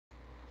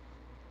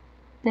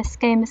This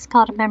game is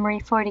called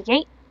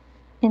Memory48.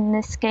 In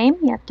this game,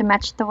 you have to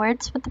match the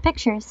words with the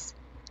pictures.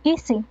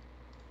 Easy.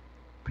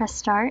 Press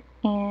start,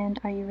 and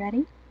are you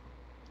ready?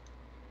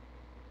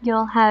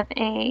 You'll have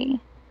a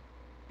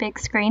big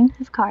screen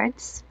of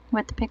cards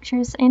with the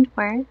pictures and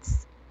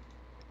words.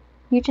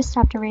 You just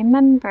have to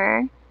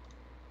remember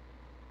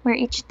where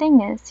each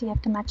thing is. You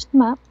have to match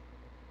them up.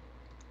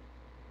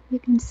 You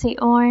can see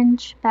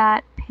orange,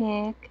 bat,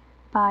 pig,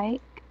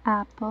 bike,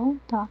 apple,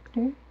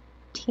 doctor,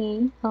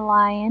 tea, a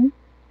lion.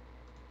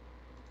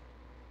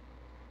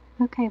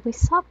 Okay, we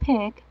saw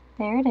pig.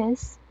 There it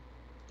is.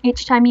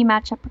 Each time you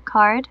match up a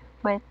card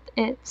with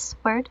its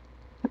word,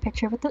 a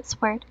picture with its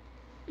word,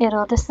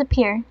 it'll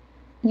disappear.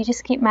 You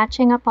just keep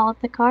matching up all of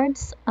the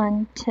cards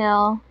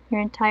until your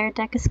entire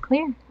deck is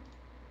clear.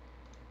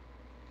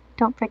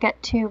 Don't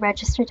forget to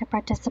register to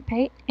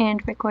participate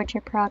and record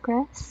your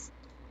progress.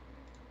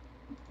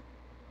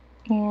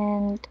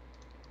 And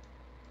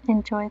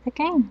enjoy the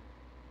game.